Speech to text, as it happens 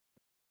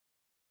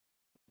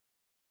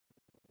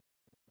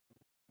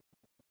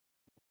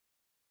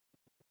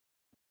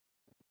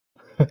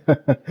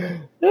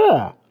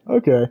Yeah,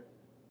 okay.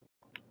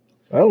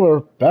 Well, we're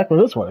back with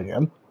this one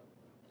again.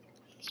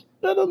 It's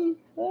been a little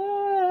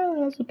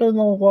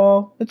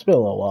while. It's been a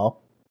little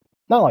while.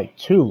 Not like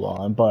too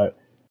long, but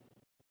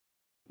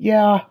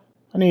yeah,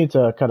 I need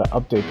to kind of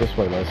update this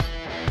playlist.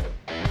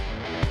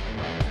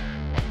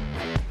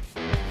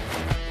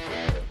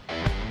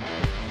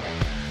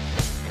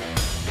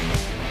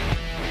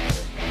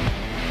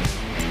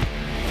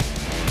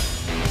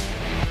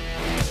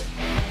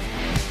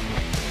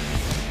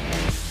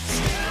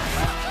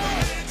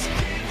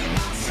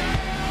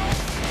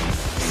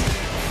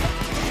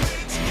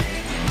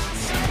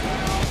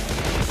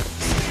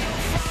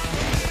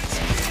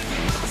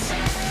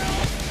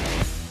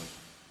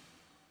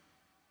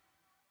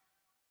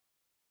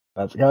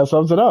 That kind of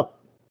sums it up.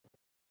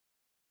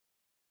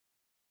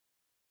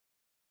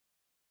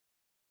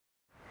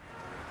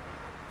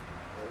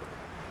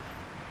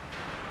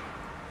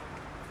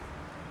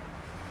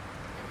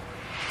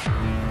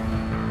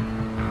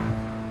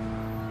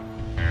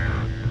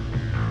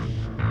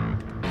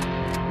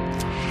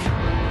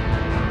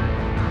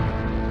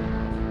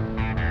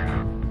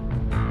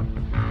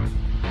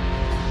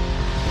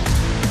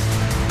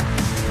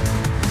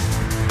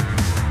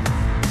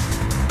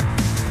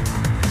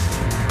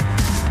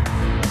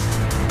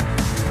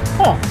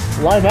 Huh,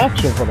 live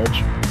action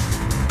footage.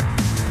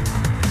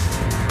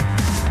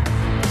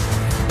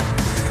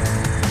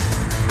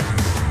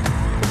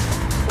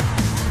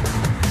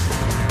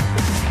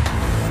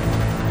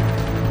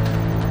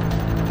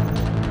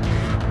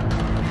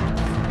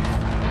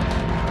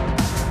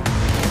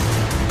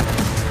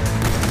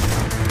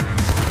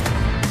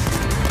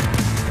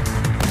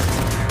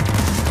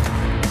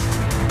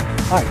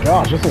 My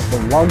gosh, this is the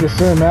longest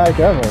cinematic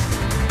ever.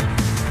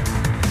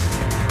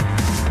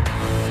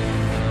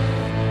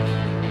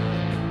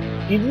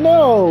 You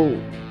know,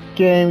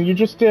 game, you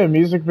just did a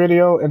music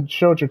video and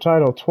showed your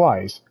title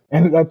twice,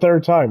 and a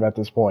third time at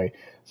this point.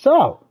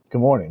 So, good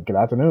morning, good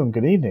afternoon,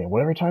 good evening,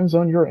 whatever time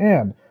zone you're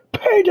in.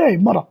 Payday,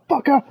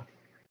 motherfucker!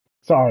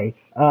 Sorry,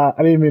 I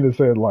didn't mean to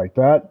say it like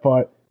that,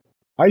 but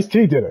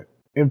Ice-T did it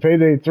in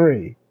Payday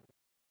 3.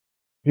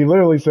 He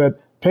literally said,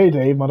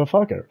 Payday,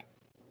 motherfucker.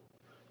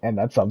 And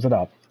that sums it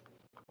up.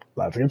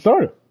 Let's get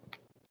started.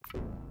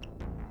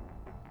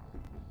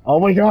 Oh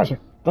my gosh,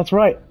 that's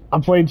right,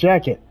 I'm playing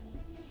Jacket.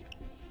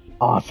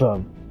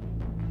 Awesome.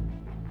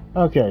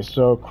 Okay,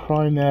 so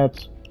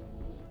CrimeNet.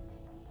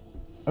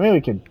 I mean,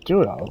 we can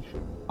do it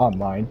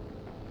online.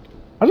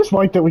 I just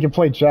like that we can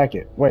play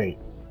Jacket. Wait.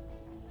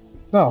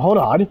 No, hold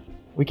on.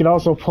 We can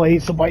also play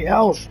somebody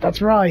else.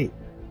 That's right.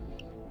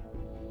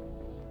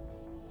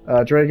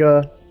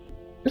 Draga.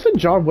 Isn't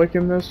John Wick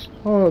in this?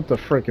 Oh, the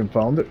freaking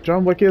phone.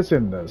 John Wick is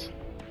in this.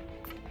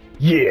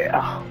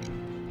 Yeah.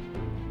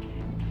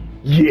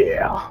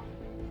 Yeah.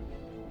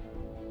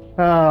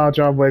 Ah,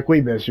 John Wick,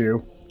 we miss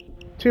you.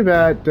 Too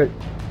bad that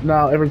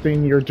now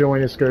everything you're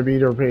doing is going to be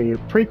either a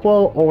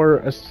prequel or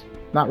a,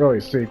 not really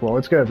a sequel.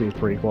 It's going to be a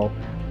prequel.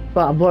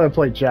 But I'm going to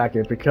play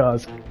Jacket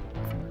because...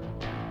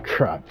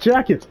 crap,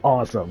 Jacket's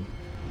awesome.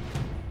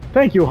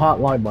 Thank you,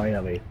 Hotline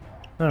Miami.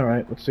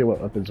 Alright, let's see what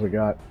weapons we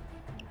got.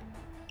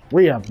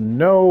 We have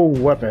no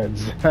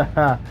weapons.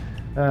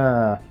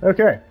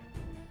 Okay.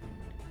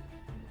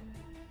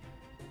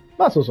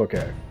 Muscle's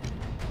okay.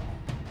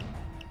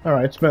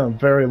 Alright, it's been a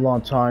very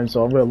long time,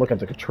 so I'm going to look at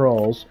the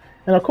controls.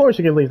 And of course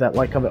you can leave that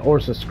like, comment,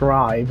 or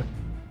subscribe.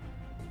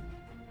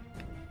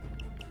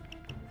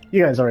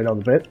 You guys already know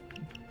the bit.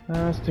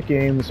 Stick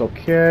aim is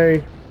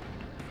okay.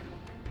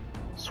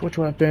 Switch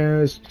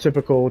weapons,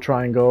 typical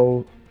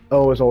triangle.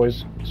 O is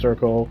always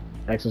circle.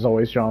 X is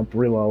always jump,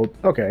 reload.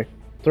 Okay.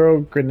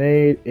 Throw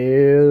grenade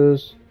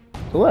is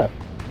to the left.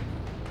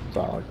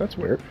 So that's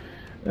weird.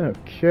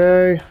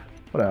 Okay.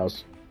 What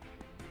else?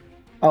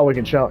 Oh, we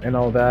can shout and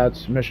all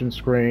that. Mission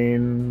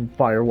screen,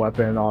 fire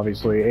weapon,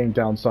 obviously, aim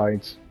down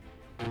sights.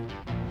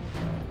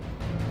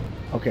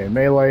 Okay,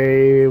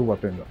 melee,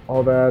 weapon,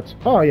 all that.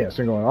 Oh yeah,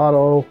 single and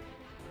auto.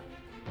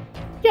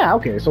 Yeah,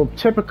 okay, so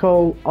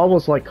typical,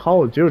 almost like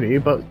Call of Duty,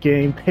 but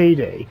game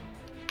Payday.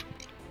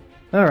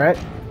 Alright.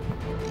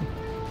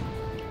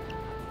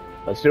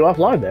 Let's do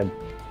offline then.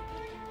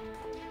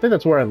 I think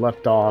that's where I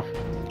left off.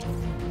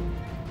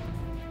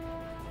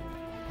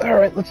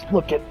 Alright, let's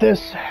look at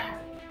this.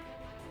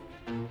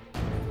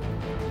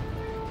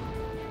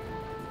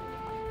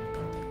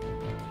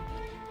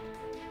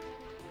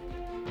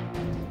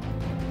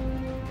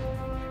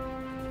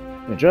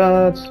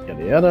 Judge,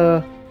 yada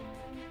yada.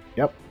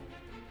 Yep.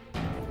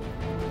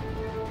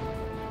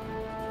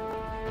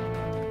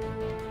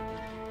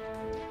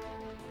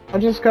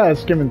 I'm just kind of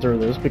skimming through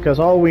this because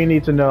all we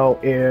need to know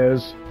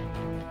is,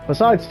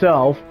 besides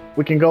stealth,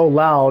 we can go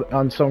loud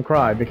on some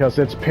crime because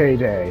it's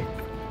Payday.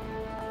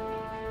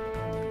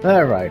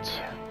 Alright.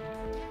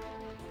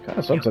 Kind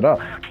of sums it up.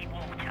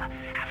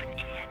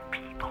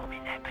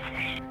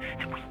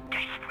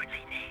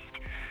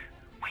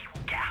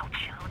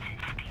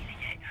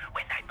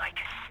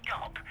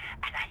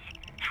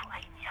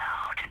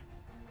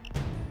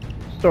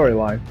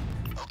 Storyline.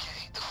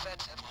 Okay, the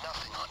feds have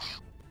nothing on you.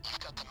 You've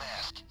got the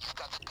mask, you've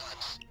got the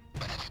guns.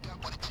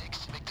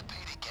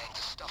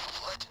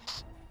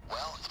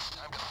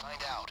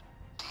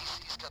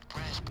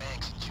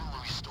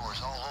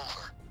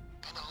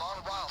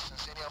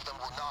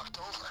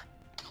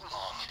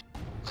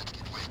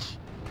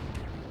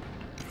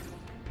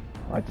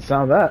 I like the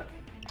sound of that.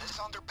 This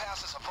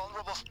underpass is a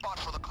vulnerable spot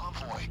for the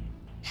convoy.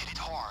 Hit it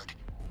hard.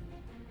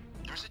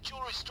 There's a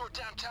jewelry store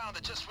downtown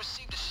that just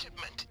received a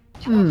shipment.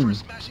 You up for a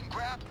smash and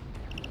grab?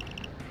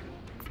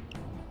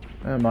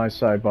 And my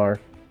sidebar.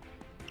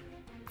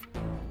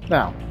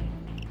 Now,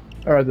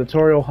 alright, the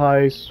tutorial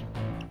heist.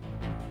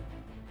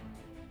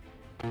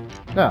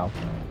 Now.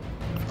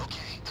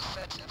 Okay, the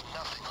feds have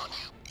nothing on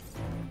you.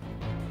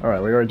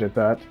 Alright, we already did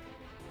that.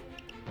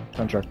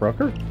 Contract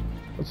broker?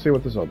 Let's see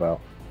what this is all about.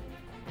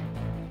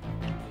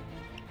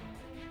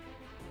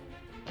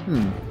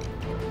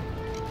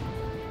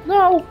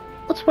 No!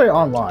 Let's play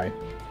online.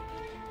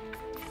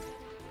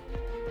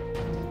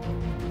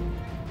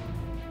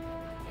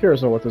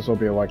 Here's what this will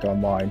be like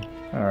online.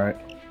 Alright.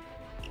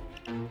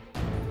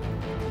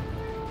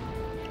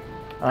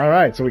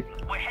 Alright, so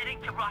We're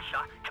heading to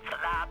Russia, to the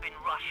lab in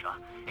Russia.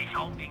 It's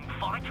holding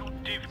vital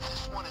div.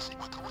 This one is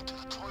we're going to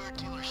the Toyota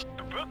dealership.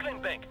 The Brooklyn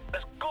Bank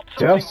has got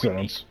death something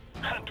we need. sentence.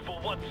 And for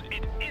once,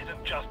 it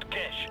isn't just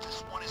cash.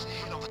 This one is a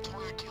hit on the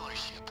Toyota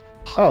dealership.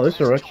 Oh,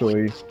 these are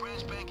actually... This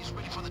branch bank is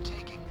ready for the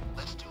taking.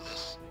 Let's do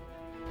this.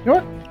 You know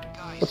what?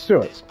 Guys, Let's do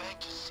it. this bank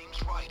just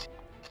seems right.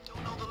 I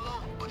don't know the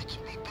loan, but it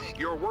should be big.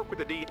 Your work with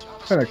the D.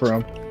 Panic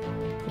room.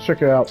 Let's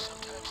check it out.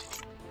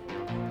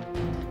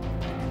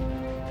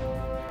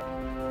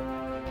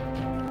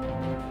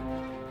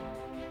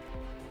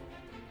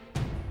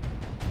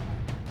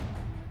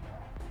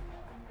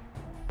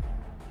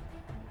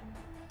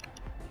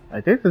 I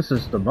think this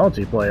is the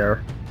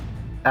multiplayer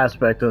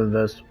aspect of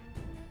this.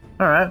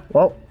 Alright,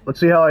 well, let's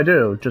see how I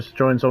do. Just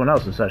join someone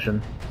else's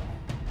session.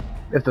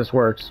 If this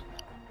works.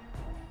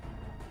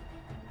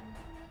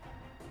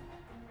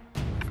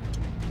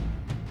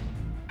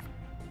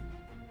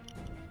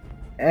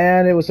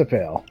 And it was a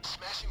fail.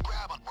 Smash and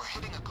grab. We're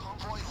hitting a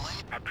convoy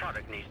late. Our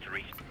product needs to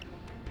reach.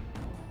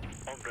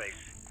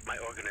 Hombres, my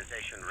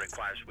organization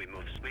requires we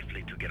move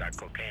swiftly to get our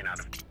cocaine out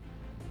of...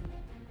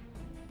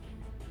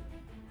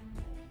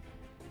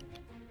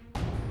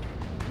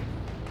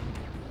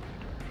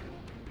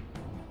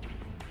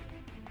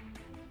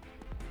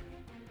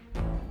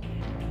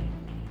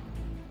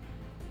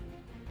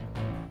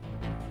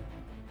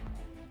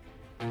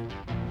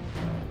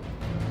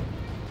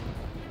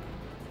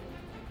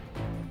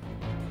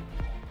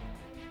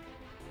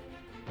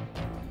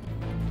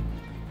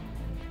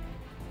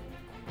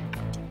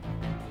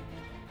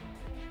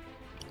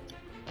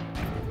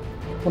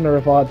 Wonder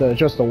if I had to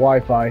adjust the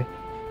Wi-Fi.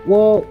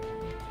 Well, A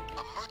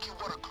murky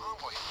water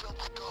convoy filled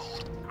with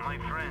gold. My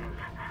friends,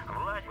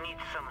 Vlad needs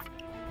some...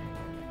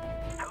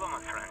 Hello, my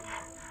friends.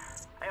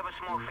 I have a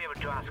small favor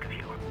to ask of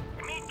you.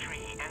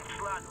 Dmitri and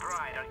Slut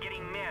Bride are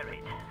getting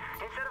married.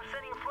 Instead of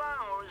sending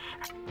flowers...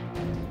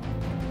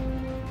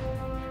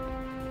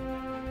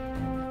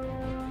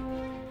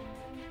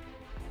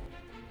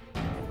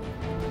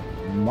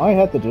 might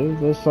have to do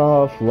this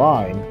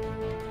offline.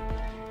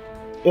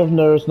 If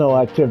there's no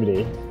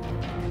activity.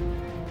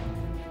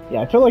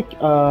 Yeah, I feel like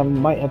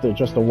might have to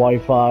adjust the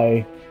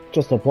Wi-Fi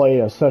just to play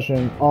a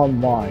session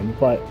online,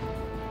 but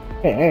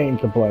hey, anyone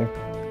can play.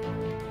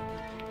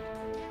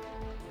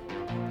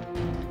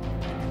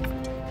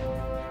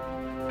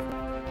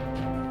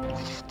 We've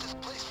hit this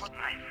place for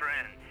My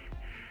friends,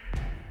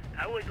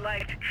 I would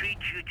like to treat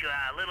you to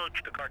a little...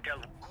 The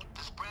cartel...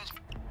 this branch.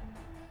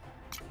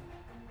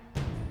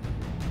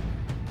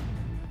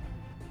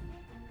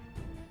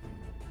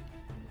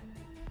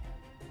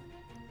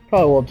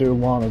 Probably won't do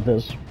long of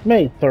this.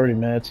 Maybe 30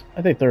 minutes.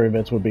 I think 30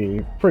 minutes would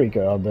be pretty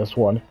good on this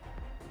one.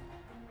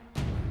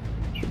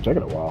 Should take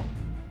it a while.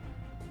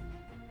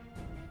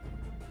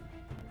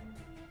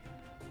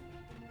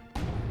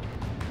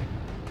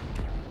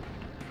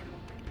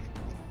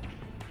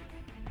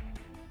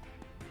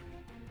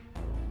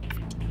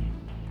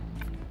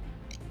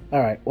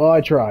 Alright, well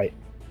I tried.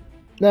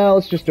 Now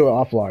let's just do it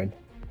offline.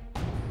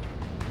 We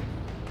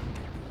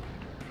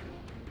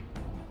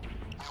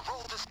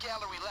rolled this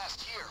gallery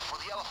last year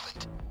for the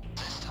elephant.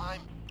 This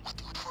time, we'll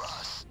do it for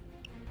us.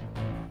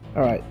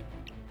 Alright.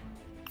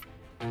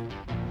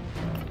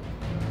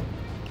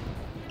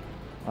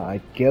 I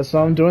guess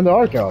I'm doing the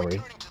art gallery.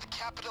 Returning to the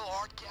Capitol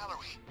Art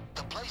Gallery.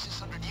 The place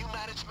is under new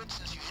management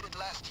since you hit it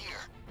last year.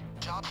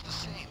 Job's the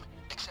same,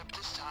 except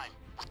this time,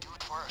 we do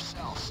it for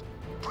ourselves.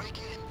 Break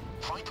in,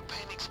 find the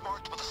paintings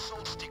marked with a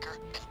sold sticker,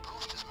 and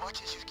boost as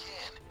much as you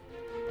can.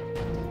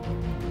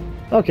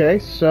 Okay,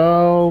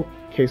 so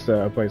case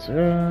the place,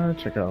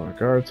 check out our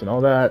guards and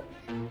all that.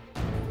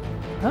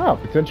 Oh,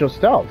 potential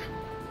stealth.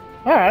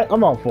 Alright,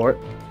 I'm all for it.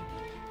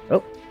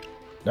 Oh,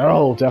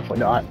 no, definitely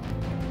not.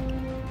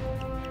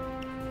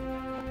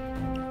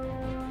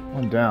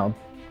 One down.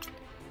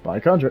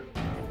 500.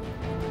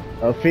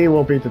 A fee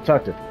will be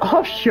deducted.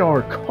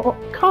 Offshore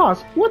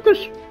cost? What the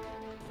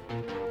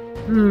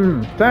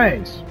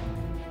thanks.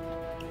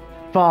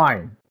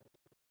 Fine.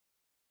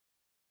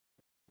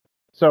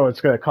 So it's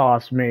gonna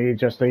cost me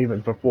just to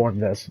even perform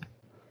this.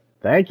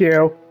 Thank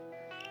you.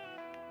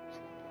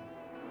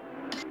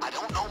 I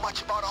don't know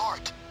much about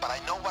art, but I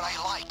know what I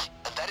like,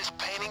 and that is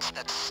paintings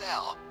that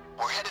sell.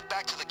 We're headed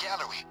back to the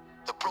gallery.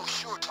 The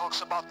brochure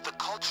talks about the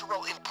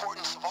cultural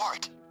importance of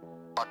art.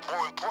 But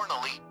more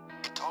importantly,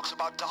 it talks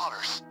about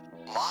dollars.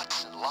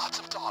 Lots and lots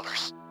of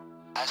dollars.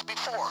 As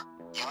before,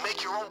 you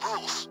make your own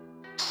rules.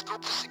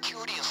 Scope the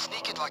security and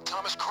sneak it like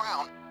Thomas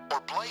Crown,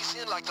 or blaze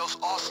in like those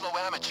Oslo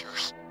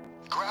amateurs.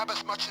 Grab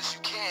as much as you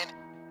can,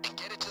 and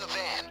get it to the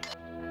van.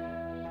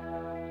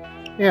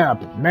 Yeah,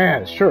 but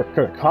man, it sure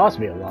could have cost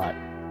me a lot.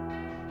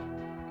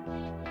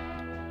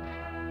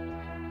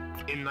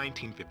 In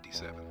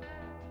 1957,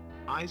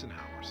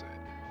 Eisenhower said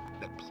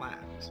that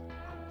plans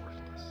are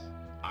worthless.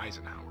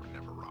 Eisenhower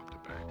never robbed a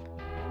bank.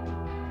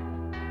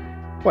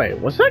 Wait,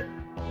 was that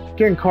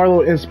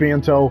Giancarlo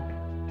Esposito?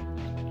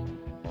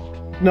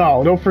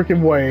 No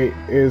freaking way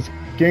is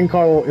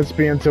Giancarlo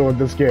Esposito in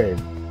this game.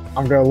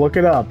 I'm gonna look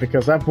it up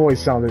because that voice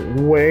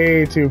sounded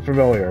way too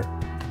familiar.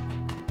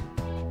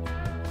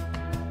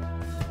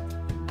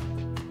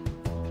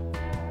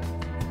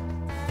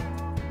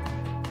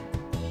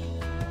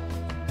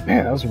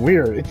 Man, that was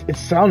weird. It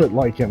sounded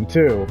like him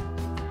too.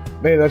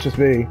 Maybe that's just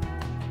me.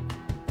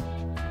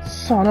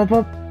 Son of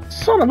a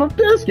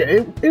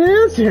biscuit! It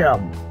is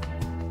him!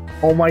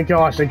 Oh my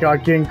gosh, I got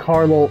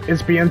Giancarlo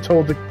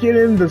Esposito to get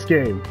in this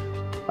game.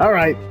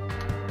 Alright.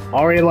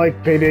 Already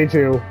like Payday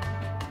 2.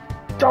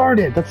 Darn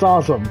it, that's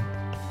awesome.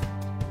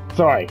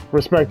 Sorry,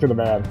 respect to the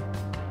man.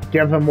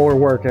 Give him more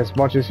work as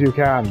much as you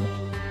can.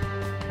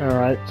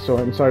 Alright, so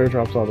Insider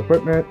drops all the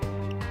equipment.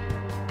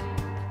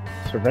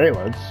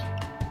 Surveillance.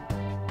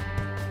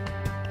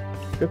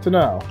 Good to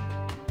know.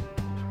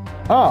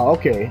 Oh,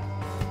 okay.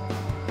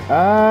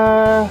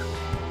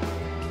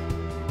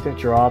 Did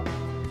drop.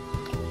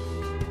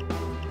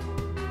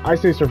 I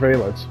say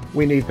surveillance.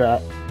 We need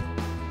that.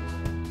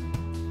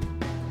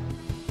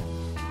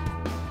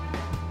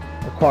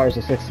 Requires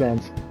a 6th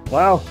sense.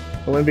 Well,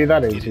 it wouldn't be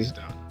that easy.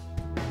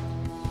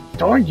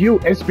 Darn you,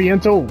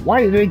 Esposito!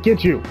 Why did they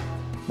get you?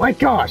 My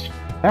gosh!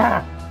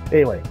 Ah!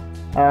 Anyway.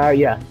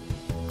 Yeah.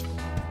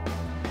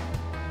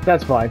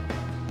 That's fine.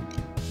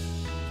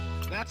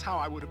 That's how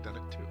I would have done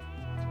it too.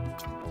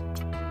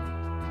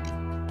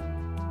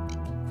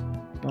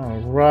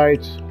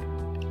 Alright.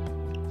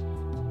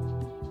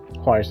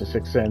 Requires a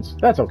 6th sense.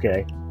 That's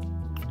okay.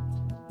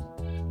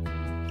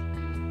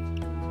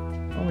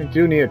 Well, we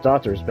do need a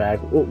doctor's bag.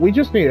 We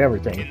just need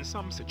everything. In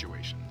some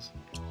situations,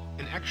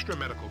 an extra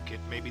medical kit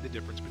may be the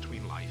difference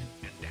between life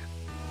and death.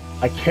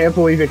 I can't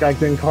believe it got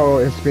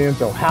Giancarlo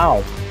Esposito.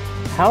 How?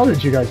 How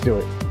did you guys do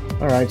it?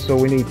 Alright, so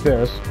we need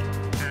this.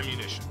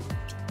 Ammunition.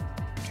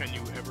 Can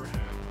you ever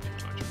have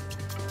too much?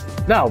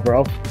 No,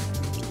 bro.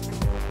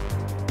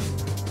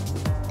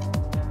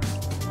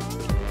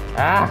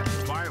 Ah!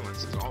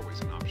 Violence is always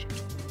an option.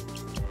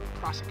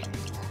 Prosecute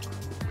it longer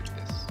with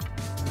this.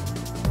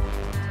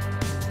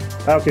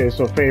 Okay,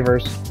 so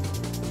favors.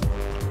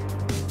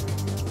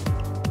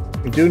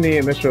 We do need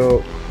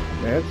initial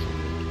minutes.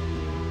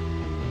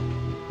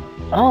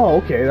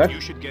 Oh, okay, that's... You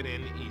should get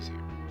in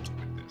easier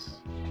with this.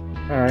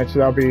 Alright, so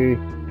that'll be...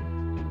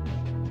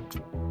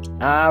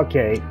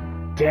 Okay.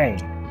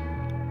 Dang.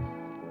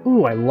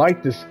 Ooh, I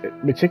like this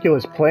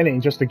meticulous planning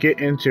just to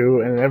get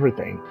into and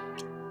everything.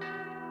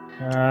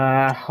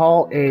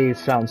 Hall A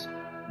sounds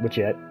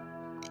legit.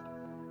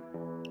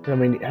 Then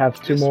we have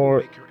two This will more...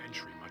 make your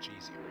entry much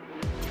easier.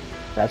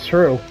 That's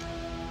true.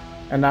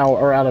 And now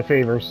we're out of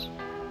favors.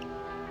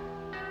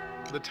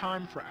 The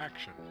time for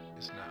action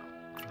is now.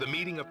 The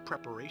meeting of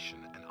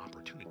preparation and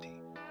opportunity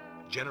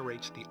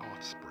generates the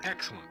offspring.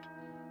 Excellent.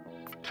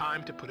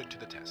 Time to put it to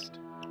the test.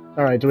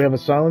 Alright, do we have a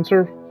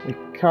silencer? We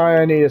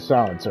kinda need a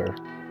silencer.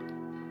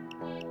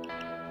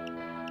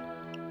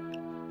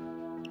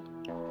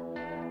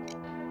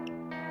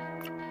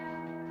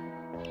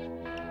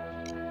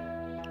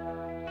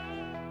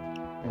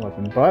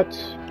 Weapon butt.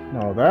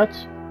 No, that.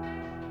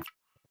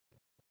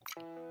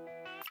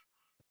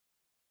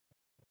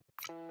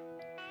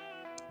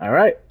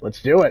 Alright,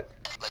 let's do it.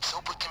 Let's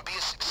hope it can be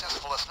as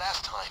successful as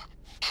last time.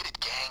 Hit it,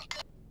 gang.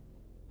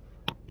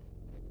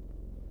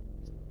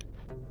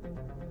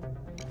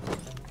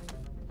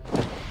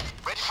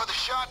 Ready for the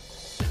shot?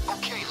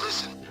 Okay,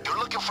 listen. You're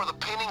looking for the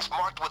paintings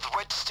marked with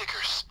red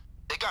stickers.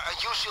 They got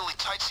unusually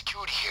tight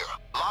security here.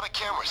 A lot of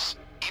cameras.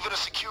 Even a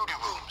security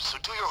room, so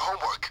do your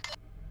homework.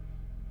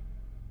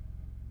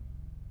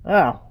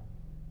 Oh.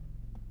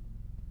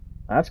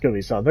 That's gonna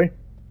be something.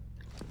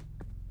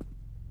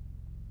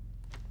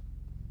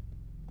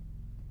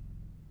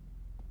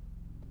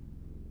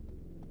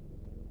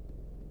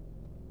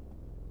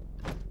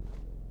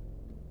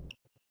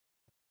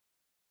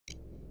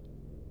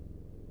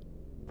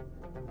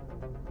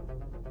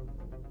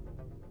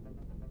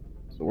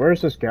 So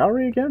where's this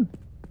gallery again?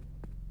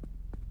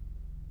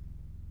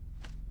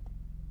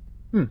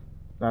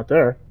 Not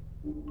there.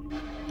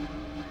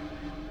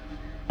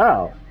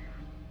 Oh.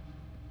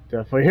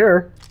 Definitely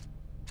here.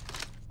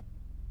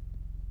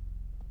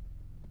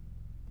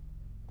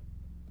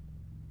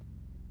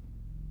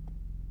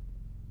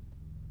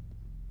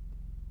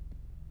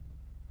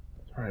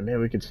 Alright, maybe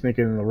we could sneak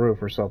it in the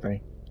roof or something.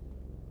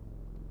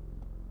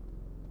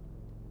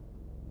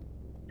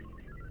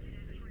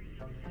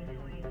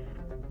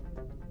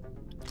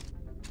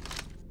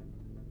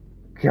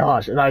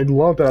 Gosh, and I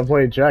love that I'm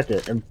playing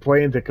Jacket and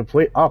playing the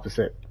complete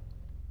opposite.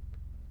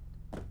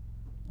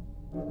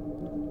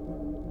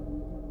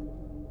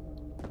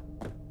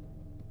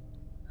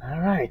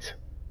 Alright.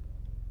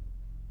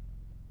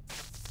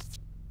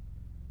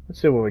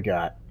 Let's see what we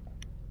got.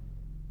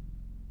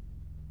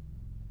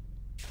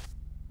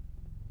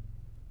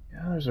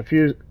 Yeah, there's a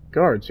few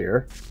guards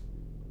here.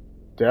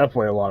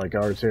 Definitely a lot of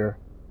guards here.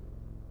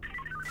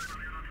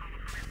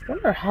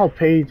 Wonder how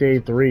Payday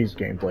 3's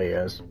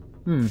gameplay is.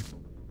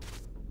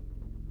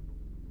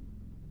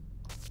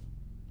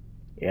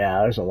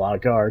 Yeah, there's a lot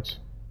of guards.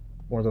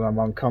 More than I'm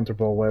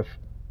uncomfortable with.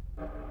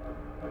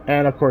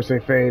 And of course they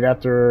fade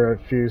after a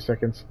few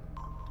seconds.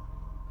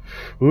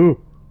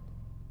 Ooh.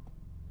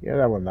 Yeah,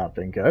 that would not have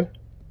been good.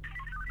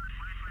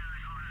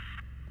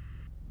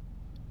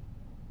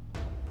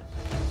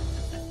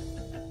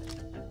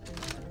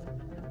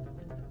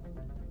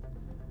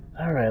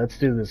 Alright, let's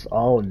do this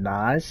all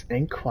nice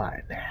and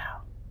quiet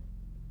now.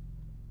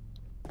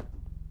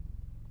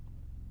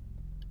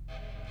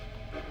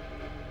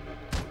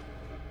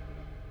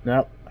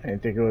 Nope, I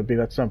didn't think it would be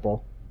that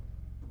simple.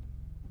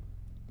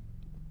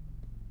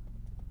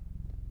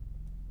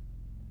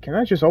 Can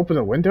I just open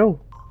the window?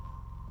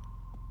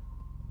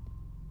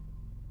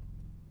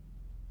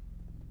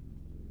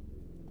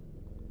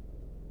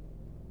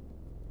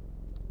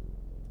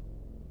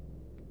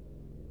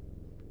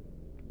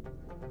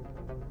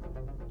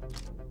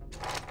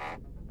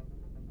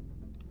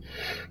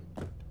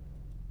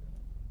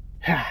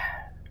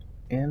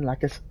 In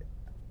like a...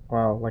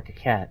 well, like a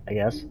cat, I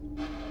guess.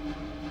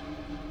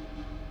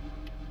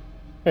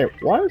 Hey,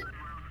 what?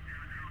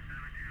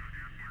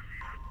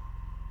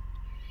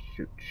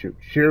 Shoot, shoot,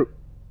 shoot.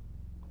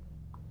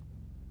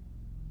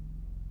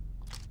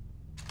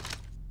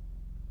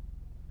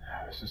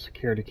 There's a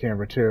security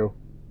camera, too.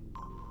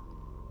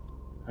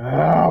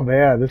 Oh,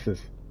 man, this is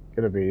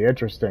gonna be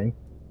interesting.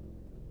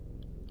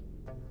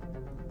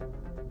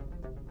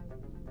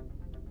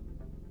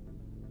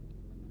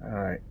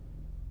 Alright.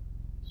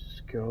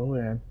 Just go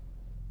in.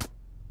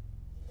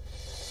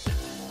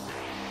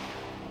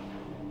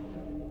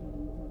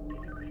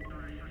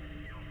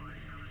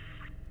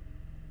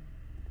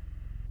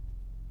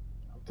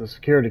 The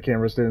security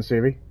cameras didn't see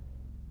me.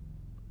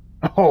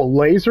 Oh,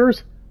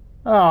 lasers?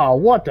 Oh,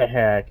 what the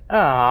heck?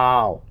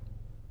 Oh.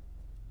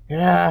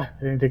 Yeah, I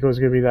didn't think it was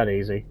going to be that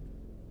easy.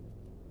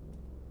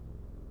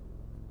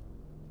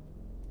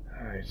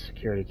 Alright,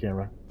 security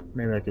camera.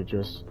 Maybe I could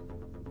just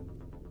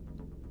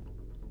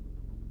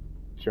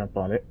jump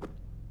on it.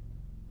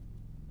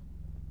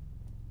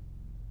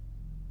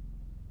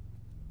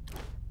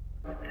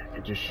 Maybe I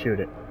could just shoot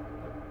it.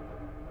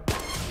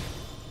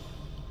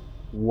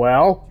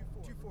 Well,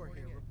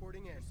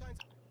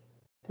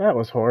 that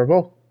was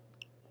horrible.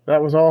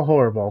 That was all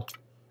horrible.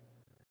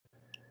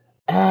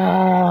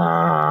 Ah,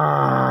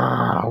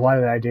 why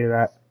did I do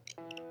that?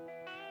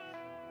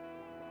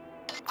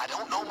 I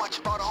don't know much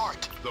about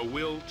art. The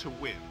will to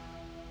win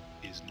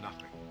is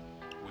nothing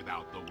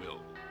without the will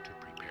to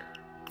prepare.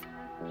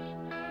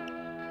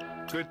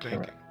 Good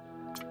thinking.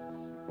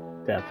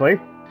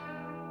 Definitely.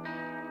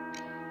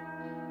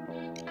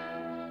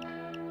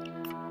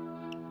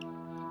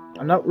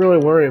 I'm not really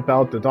worried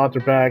about the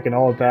doctor bag and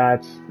all of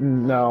that.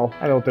 No,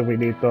 I don't think we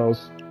need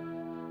those.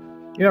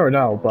 You never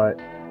know, but...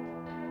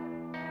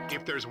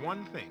 if there's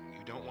one thing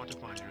you don't want to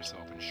find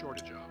yourself in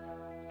shortage of,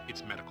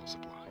 it's medical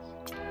supplies.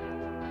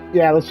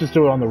 yeah, let's just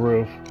do it on the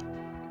roof.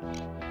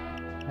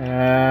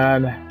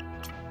 And...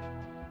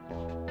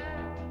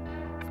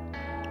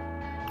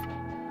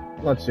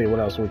 let's see what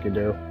else we can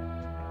do.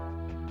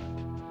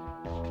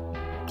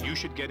 You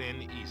should get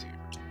in easier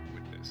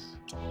with this.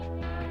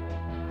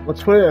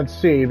 Let's put it at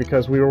C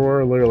because we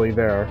were literally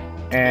there.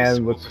 This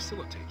And will let's...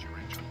 facilitate your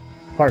entry.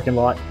 parking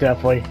lot,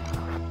 definitely.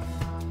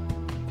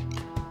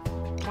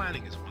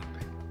 Planning is one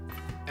thing.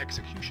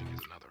 Execution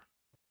is another.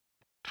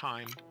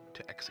 Time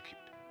to execute.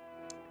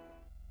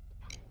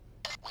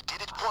 We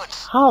did it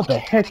once. How the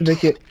heck did they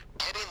get...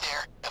 Get in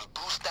there and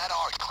boost that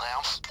art,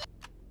 clowns.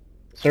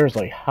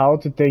 seriously, how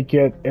did they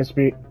get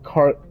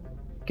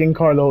King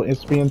Carlo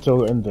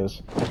Espiento in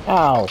this?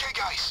 Ow. Okay,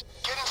 guys,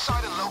 get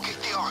inside and locate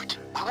the art.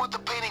 We want the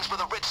paintings with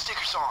the red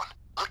stickers on.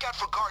 Look out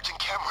for guards and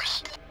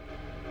cameras.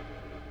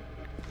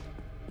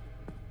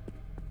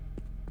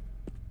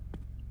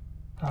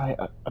 Alright,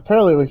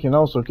 apparently we can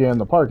also get in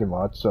the parking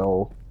lot,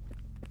 so...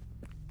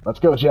 let's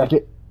go,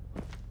 Jacket.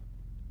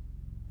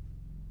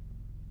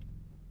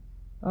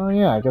 Oh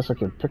yeah, I guess I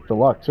can pick the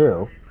lock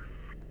too.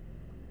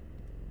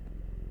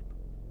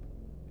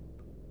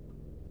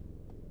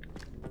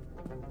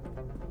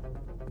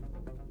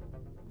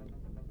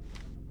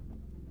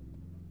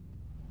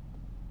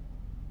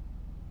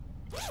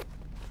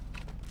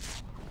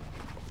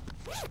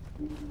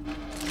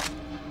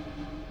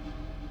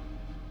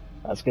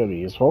 That's gonna be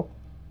useful.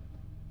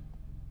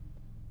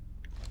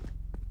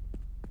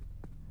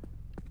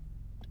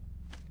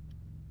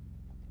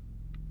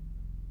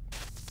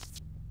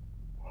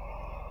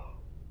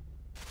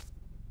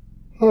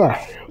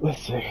 Alright,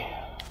 let's see.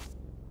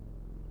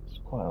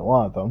 Quite a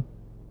lot of them.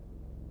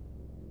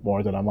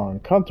 More than I'm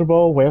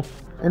uncomfortable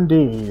with,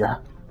 indeed.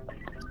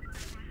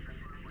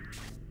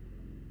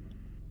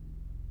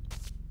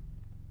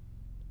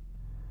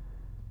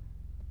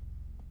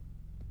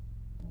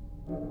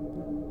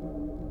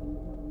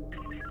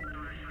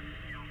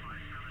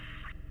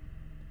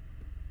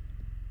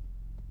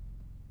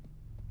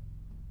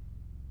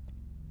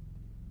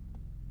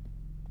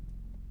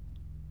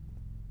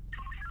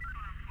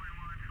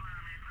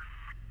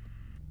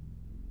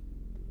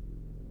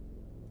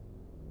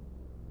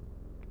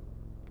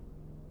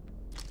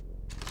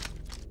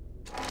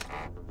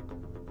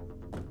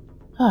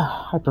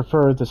 I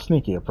prefer the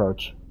sneaky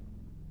approach.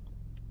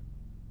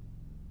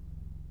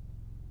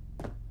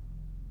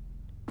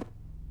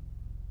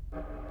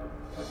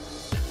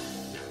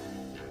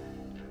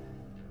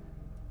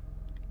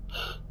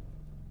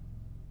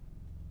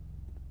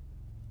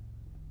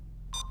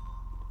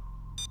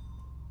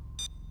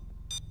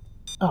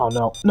 Oh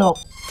no, no!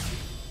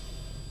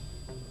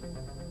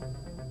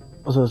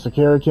 Was it a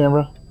security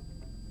camera?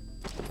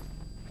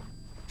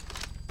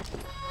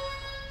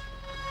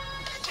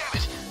 Damn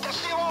it!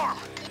 That's the alarm!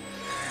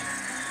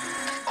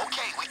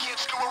 Okay, we can't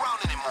screw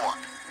around anymore.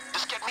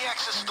 Just get me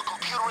access to the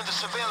computer in the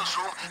surveillance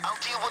room. I'll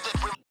deal with it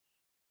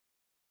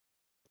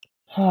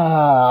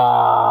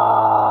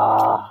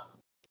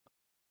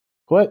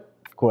Quit.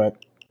 Quit.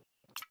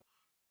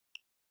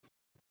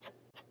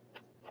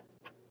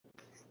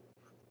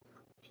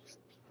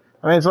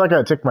 I mean, it's not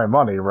gonna take my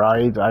money,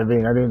 right? I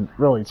mean, I didn't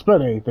really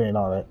spend anything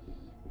on it.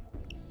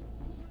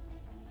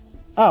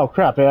 Oh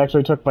crap, it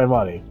actually took my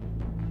money.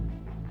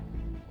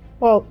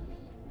 Well,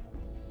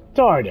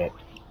 darn it.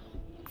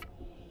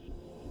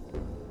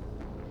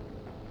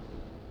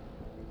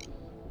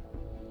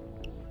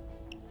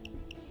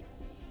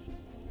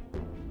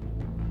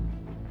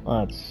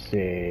 Let's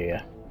see.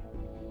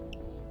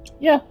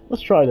 Yeah,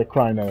 let's try the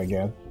crime then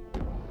again.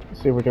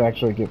 Let's see if we can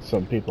actually get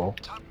some people.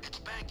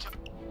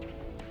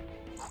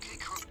 Okay,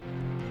 crew.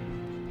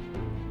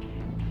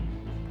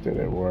 Did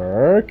it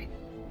work?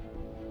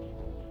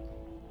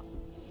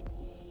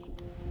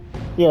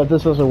 Yeah, if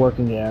this doesn't work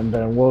again,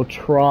 then we'll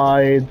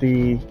try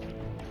the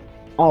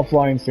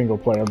offline single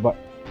player, but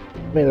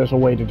maybe there's a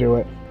way to do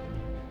it.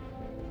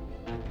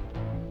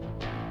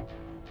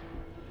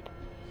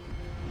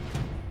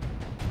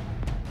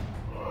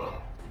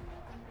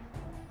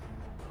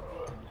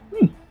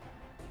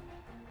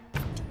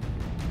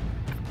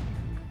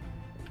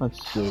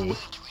 Let's see.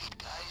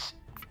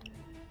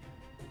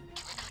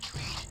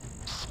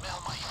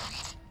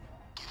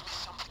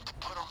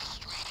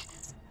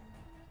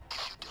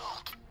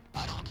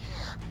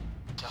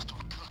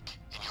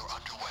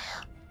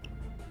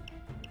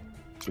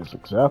 Just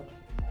accept.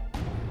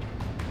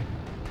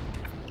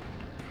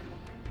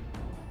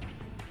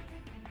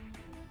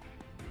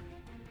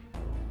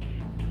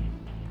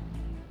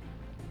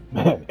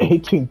 Man,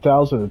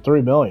 18,000 to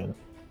 3 million.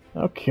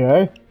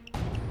 Okay.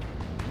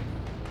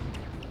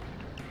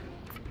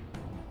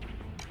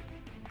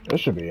 This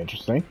should be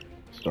interesting.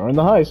 Starting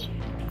the heist.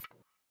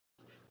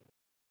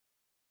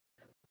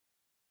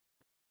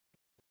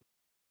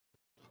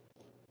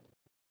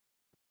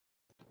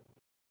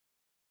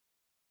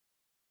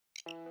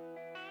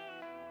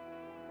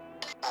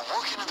 We're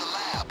working in the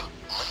lab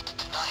late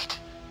tonight,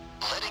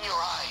 letting your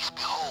eyes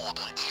behold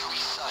an eerie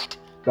sight.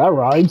 That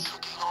rhymes.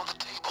 Cooking on the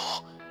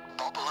table,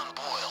 bubble and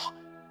boil,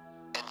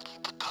 and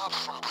keep the cops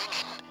from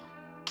bringing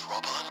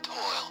trouble and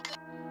toil.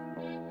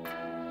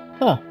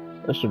 Huh.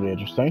 This should be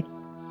interesting.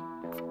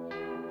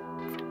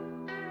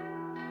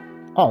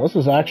 Oh, this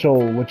is actual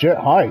legit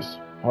heist.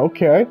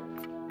 Okay.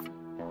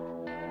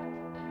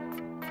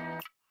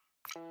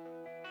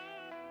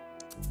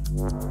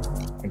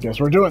 I guess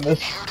we're doing this.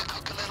 Here to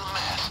cook a little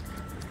mess,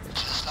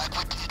 just like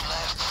we did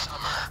last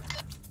summer.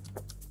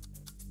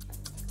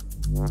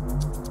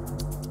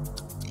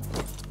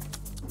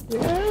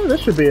 Yeah, this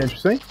should be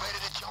interesting. Ready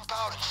to jump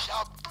out and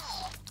shout boo,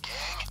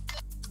 gang?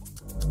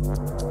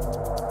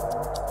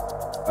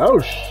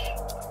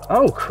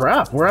 Oh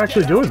crap, we're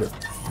actually doing this.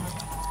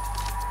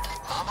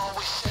 Mom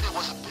always said it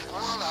was a big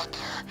world out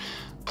there,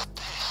 but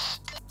this...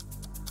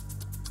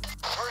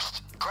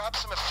 First, grab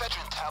some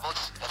ephedrine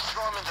tablets and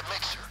throw them in the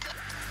mixer.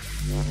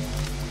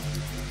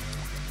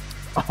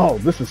 Oh,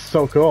 this is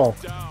so cool.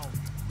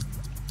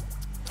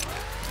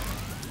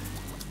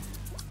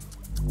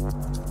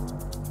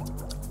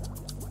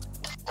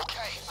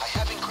 Okay, I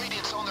have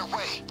ingredients on their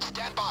way.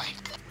 Stand by.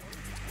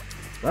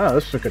 Wow,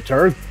 this took a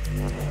turn.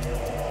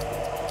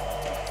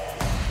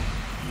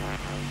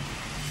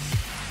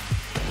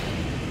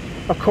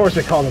 Of course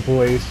they call the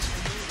police.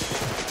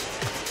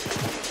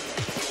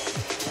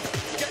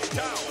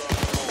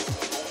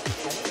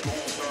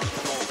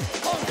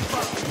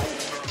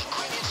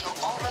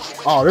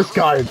 Oh, this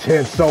guy is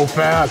hit so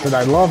fast, and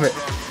I love it.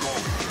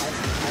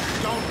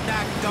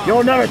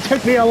 You'll never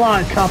take me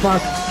alive, Kappas.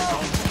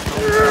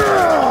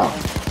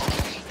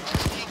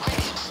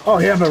 Oh,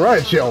 he have a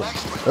riot shield.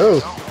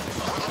 Oh.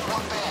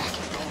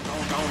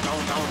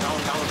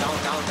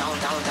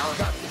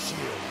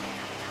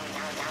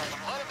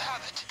 Let him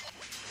have it.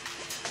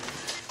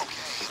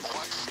 Okay,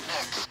 watch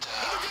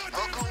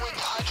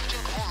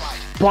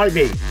bite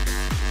me. That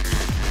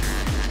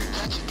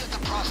should get the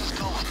process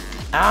going.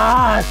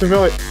 Ah,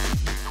 civilian. The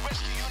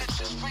rescue unit's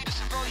just freed a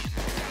civilian.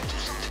 Gotta do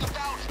something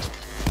about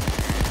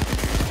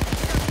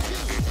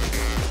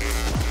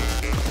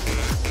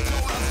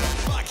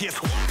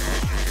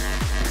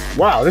it.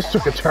 Wow, this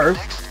took a turn.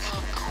 Next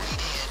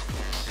ingredient.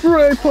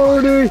 Spray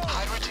party.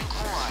 Hydrogen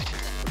chloride.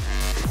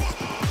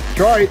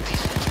 Try it.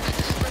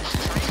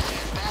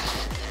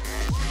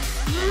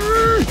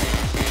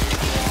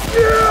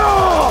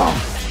 Yeah!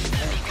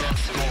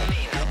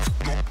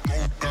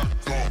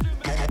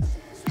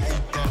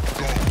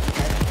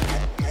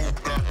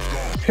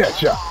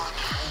 Gotcha.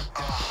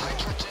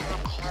 Hydrogen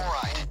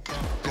chloride.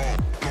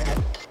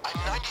 I'm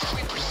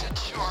 93%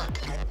 sure.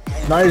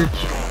 Nice.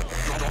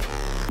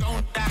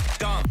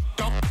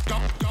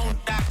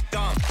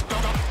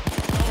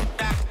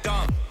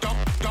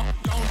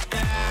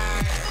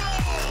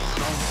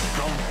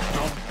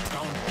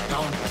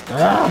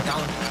 Ah.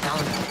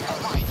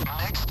 Alright,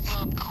 next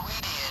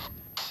ingredient.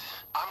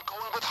 I'm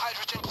going with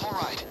hydrogen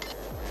chloride.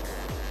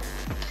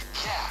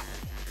 Yeah.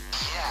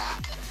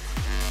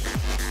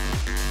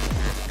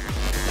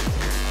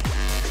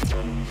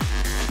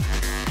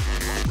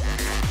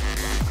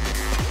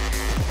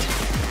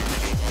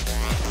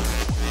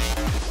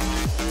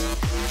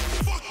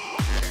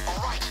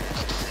 Alright,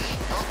 let's see.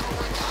 I'll go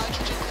with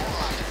hydrogen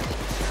chloride.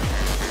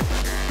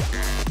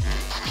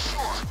 I'm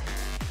sure.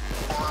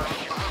 Or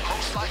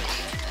most likely.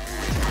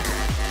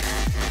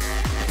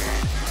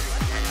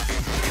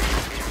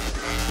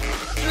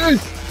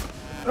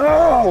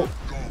 Oh!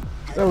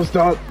 That was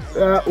done.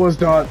 That was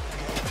done.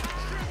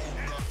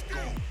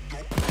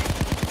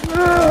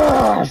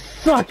 Ah,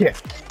 suck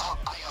it.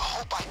 I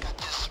hope I got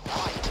this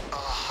right.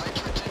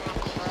 Hydrogen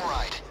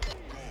chloride.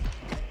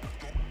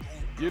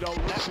 You don't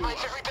look That's too my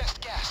very best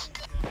guess.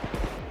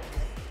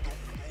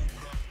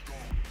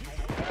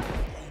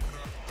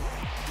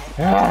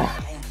 Ah.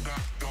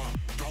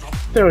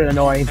 Very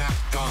annoying. Okay,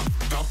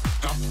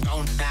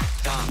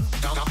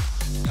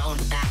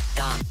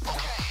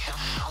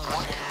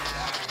 what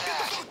after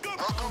that?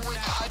 We'll go with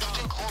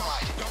hydrogen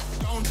chloride.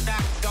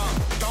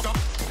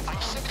 I'm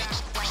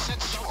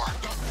 70% sure.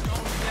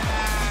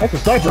 That's a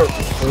sniper.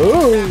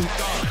 Ooh.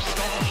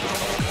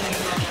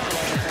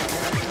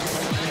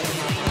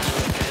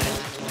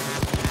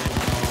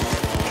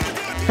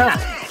 Ha.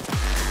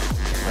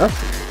 Huh? I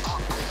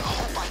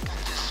hope I got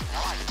this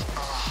right.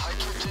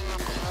 Hydrogen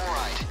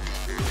chloride.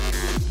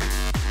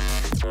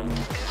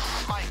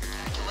 If my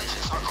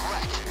calculations are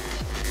correct.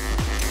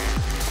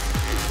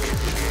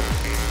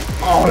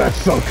 Oh,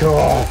 that's so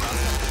cool.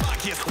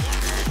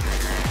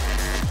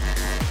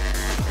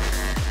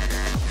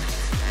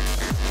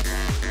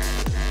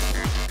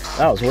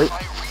 That was weird. If I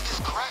read this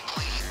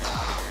correctly, it's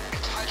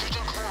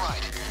hydrogen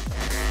chloride.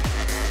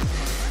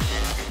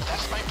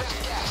 That's my best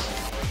guess.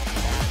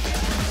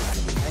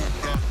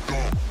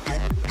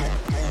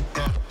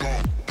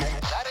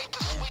 That ain't the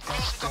sweet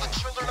music of the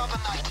children of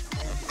the night.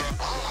 In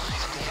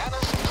the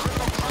annals of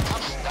criminal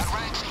conduct, that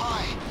ranks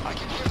high. I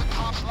can hear the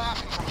cops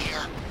laughing from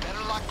here. Better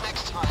luck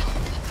next time.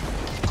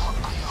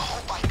 I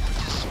hope I got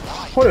this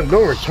right. Point of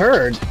no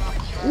return.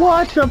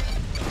 What the? I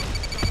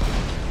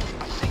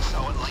think so,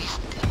 at least.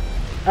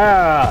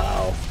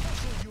 Oh.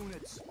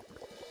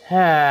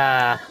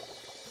 Ah.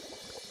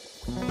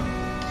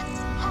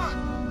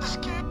 Huh, this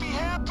can't be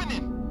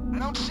happening. I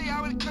don't see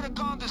how it could have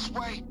gone this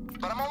way,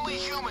 but I'm only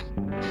human.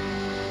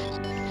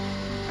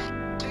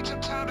 Take some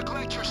time to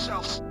collect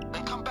yourselves,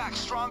 and come back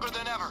stronger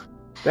than ever.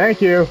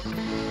 Thank you.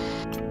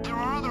 There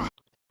are other...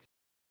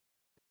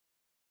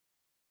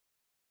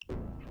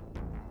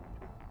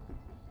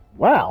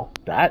 Wow,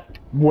 that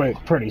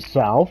went pretty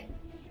south.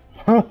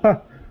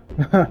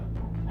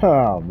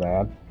 Oh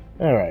man.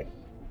 Alright.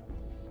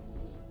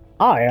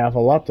 I have a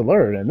lot to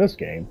learn in this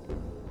game.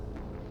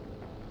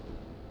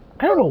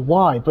 I don't know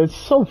why, but it's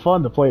so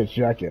fun to play as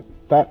Jacket.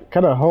 That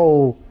kind of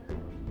whole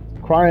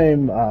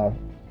crime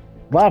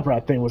lab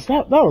rat thing was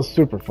that was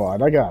super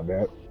fun, I gotta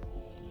admit.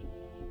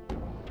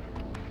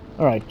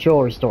 Alright,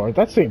 jewelry store.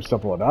 That seems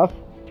simple enough,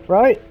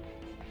 right?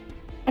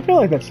 I feel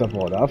like that's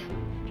simple enough.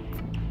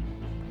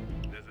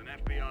 There's an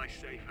FBI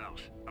safe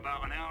house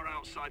about an hour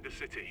outside the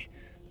city.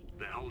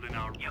 They're holding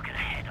our... You can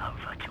head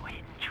over to a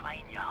hidden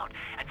train yard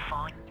and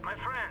find... My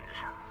friends,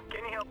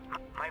 can you help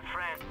my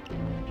friend?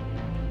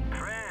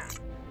 Friend.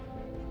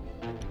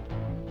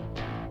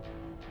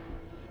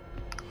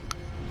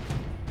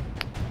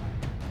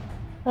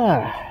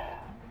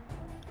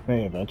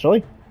 Maybe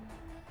eventually.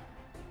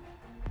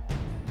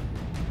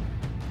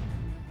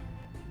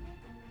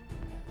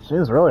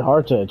 Seems really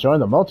hard to join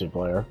the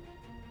multiplayer.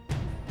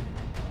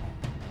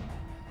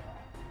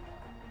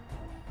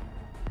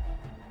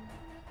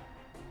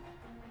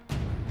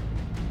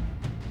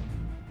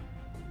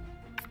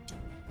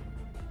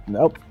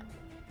 Nope.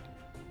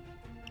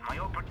 My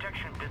own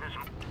protection business.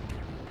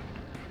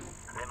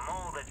 The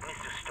mall that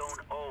Mr. Stone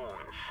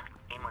owns.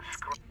 He must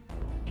screw.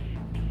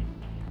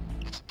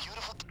 It's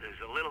beautiful.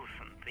 There's a little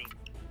something.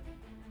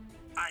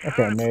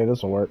 Okay, maybe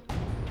this will work.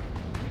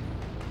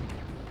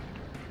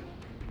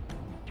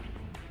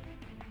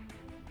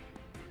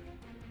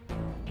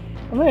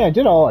 mean, I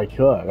did all I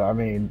could. I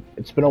mean,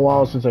 it's been a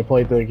while since I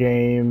played the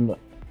game.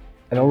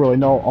 I don't really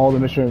know all the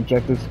mission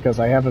objectives because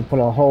I haven't put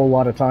a whole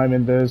lot of time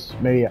in this,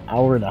 maybe an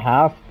hour and a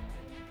half.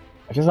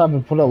 I just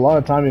haven't put a lot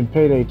of time in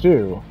Payday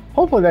 2.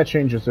 Hopefully that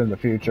changes in the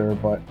future,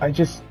 but I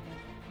just...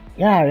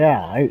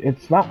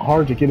 it's not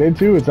hard to get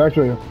into. It's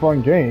actually a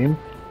fun game.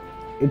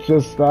 It's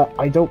just that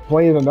I don't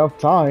play it enough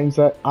times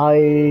that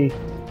I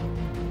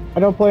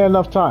don't play it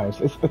enough times.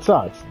 It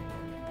sucks.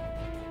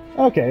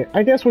 Okay,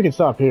 I guess we can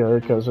stop here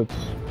because it's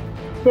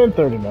been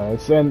 30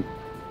 minutes, and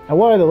I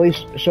wanted to at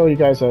least show you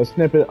guys a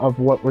snippet of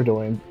what we're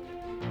doing.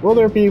 Will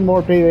there be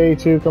more Payday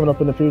 2 coming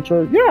up in the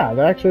future? Yeah,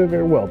 actually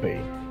there will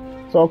be.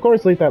 So of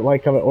course leave that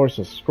like, comment, or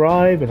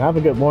subscribe, and have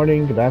a good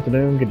morning, good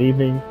afternoon, good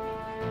evening,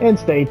 and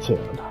stay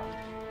tuned.